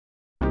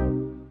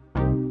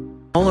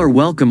All are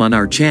welcome on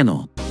our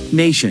channel.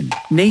 Nation.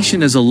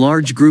 Nation is a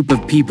large group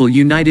of people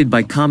united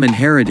by common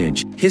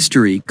heritage,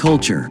 history,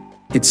 culture,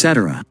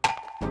 etc.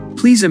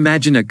 Please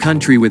imagine a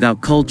country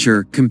without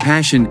culture,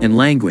 compassion, and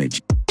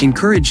language.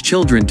 Encourage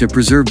children to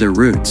preserve their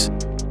roots.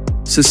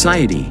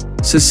 Society.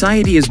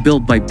 Society is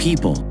built by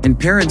people, and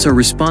parents are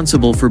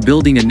responsible for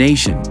building a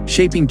nation,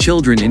 shaping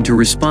children into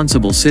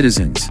responsible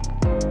citizens.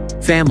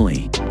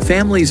 Family.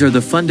 Families are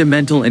the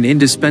fundamental and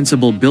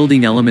indispensable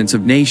building elements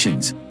of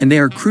nations, and they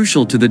are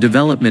crucial to the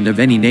development of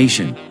any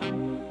nation.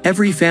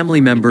 Every family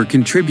member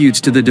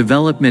contributes to the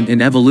development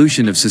and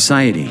evolution of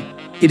society.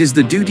 It is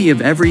the duty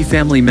of every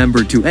family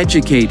member to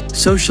educate,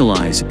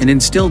 socialize, and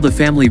instill the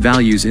family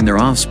values in their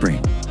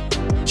offspring.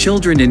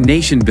 Children in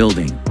nation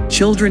building.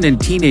 Children and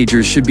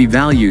teenagers should be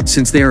valued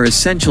since they are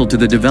essential to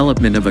the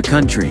development of a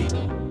country.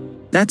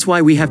 That's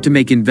why we have to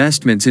make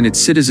investments in its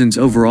citizens'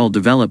 overall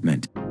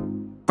development.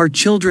 Our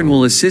children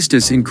will assist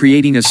us in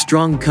creating a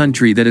strong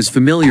country that is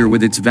familiar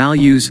with its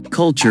values,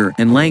 culture,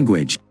 and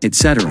language,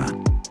 etc.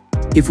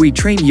 If we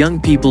train young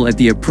people at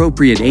the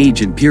appropriate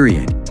age and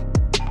period.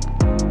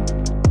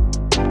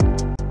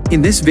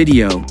 In this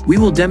video, we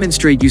will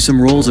demonstrate you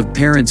some roles of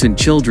parents and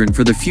children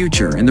for the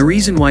future, and the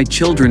reason why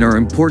children are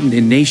important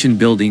in nation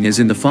building is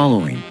in the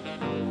following.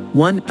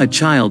 1. A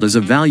child is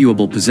a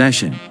valuable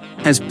possession.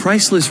 As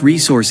priceless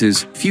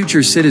resources,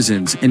 future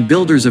citizens, and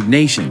builders of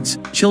nations,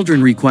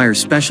 children require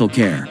special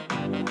care.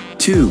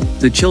 2.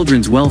 The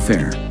children's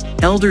welfare.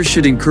 Elders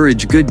should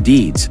encourage good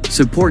deeds,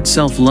 support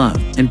self-love,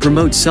 and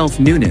promote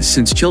self-newness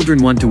since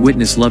children want to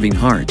witness loving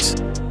hearts.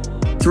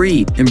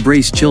 3.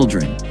 Embrace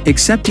children.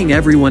 Accepting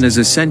everyone is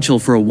essential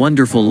for a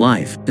wonderful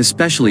life,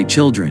 especially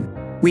children.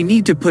 We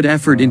need to put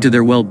effort into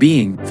their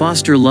well-being,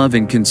 foster love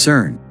and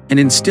concern, and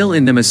instill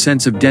in them a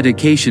sense of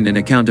dedication and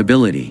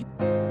accountability.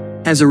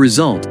 As a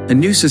result, a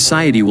new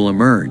society will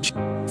emerge.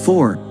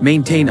 4.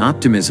 Maintain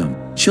optimism.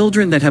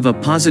 Children that have a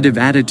positive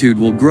attitude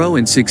will grow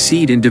and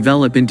succeed and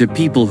develop into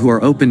people who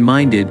are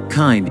open-minded,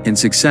 kind, and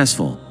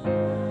successful.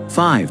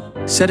 5.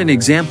 Set an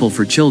example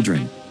for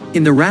children.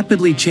 In the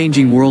rapidly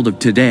changing world of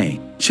today,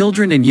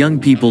 children and young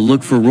people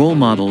look for role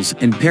models,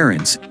 and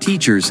parents,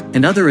 teachers,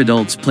 and other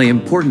adults play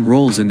important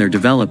roles in their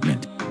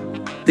development.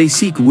 They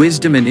seek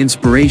wisdom and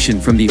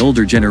inspiration from the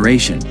older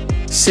generation.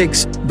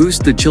 6.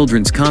 Boost the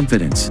children's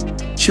confidence.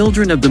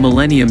 Children of the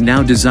millennium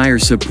now desire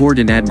support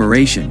and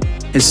admiration.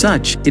 As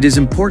such, it is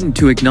important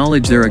to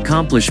acknowledge their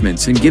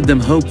accomplishments and give them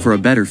hope for a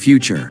better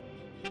future.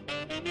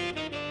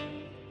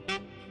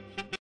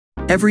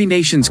 Every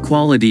nation's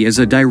quality is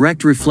a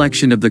direct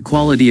reflection of the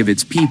quality of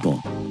its people,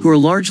 who are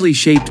largely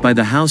shaped by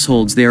the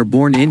households they are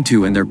born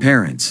into and their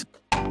parents.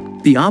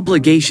 The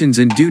obligations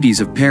and duties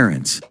of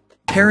parents.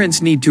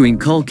 Parents need to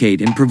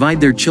inculcate and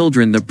provide their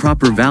children the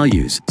proper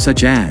values,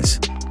 such as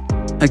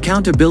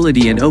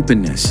accountability and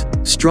openness,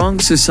 strong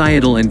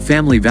societal and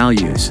family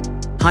values,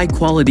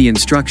 high-quality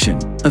instruction,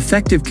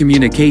 effective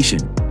communication,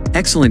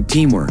 excellent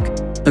teamwork,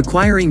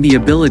 acquiring the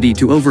ability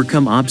to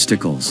overcome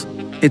obstacles,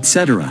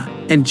 etc.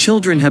 And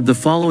children have the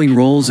following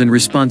roles and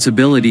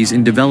responsibilities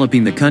in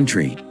developing the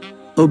country.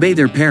 Obey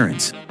their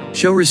parents.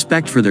 Show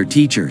respect for their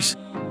teachers.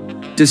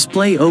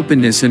 Display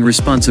openness and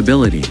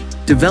responsibility.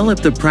 Develop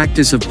the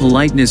practice of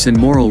politeness and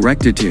moral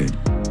rectitude.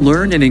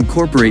 Learn and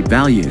incorporate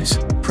values.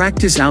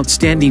 Practice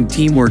outstanding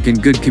teamwork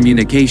and good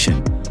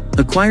communication.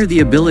 Acquire the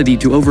ability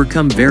to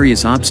overcome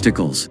various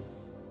obstacles.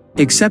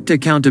 Accept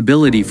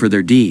accountability for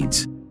their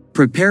deeds.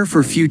 Prepare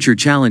for future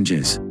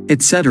challenges,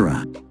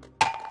 etc.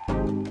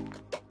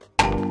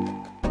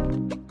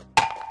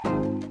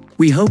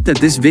 We hope that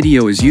this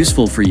video is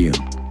useful for you.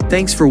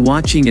 Thanks for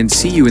watching and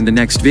see you in the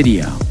next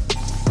video.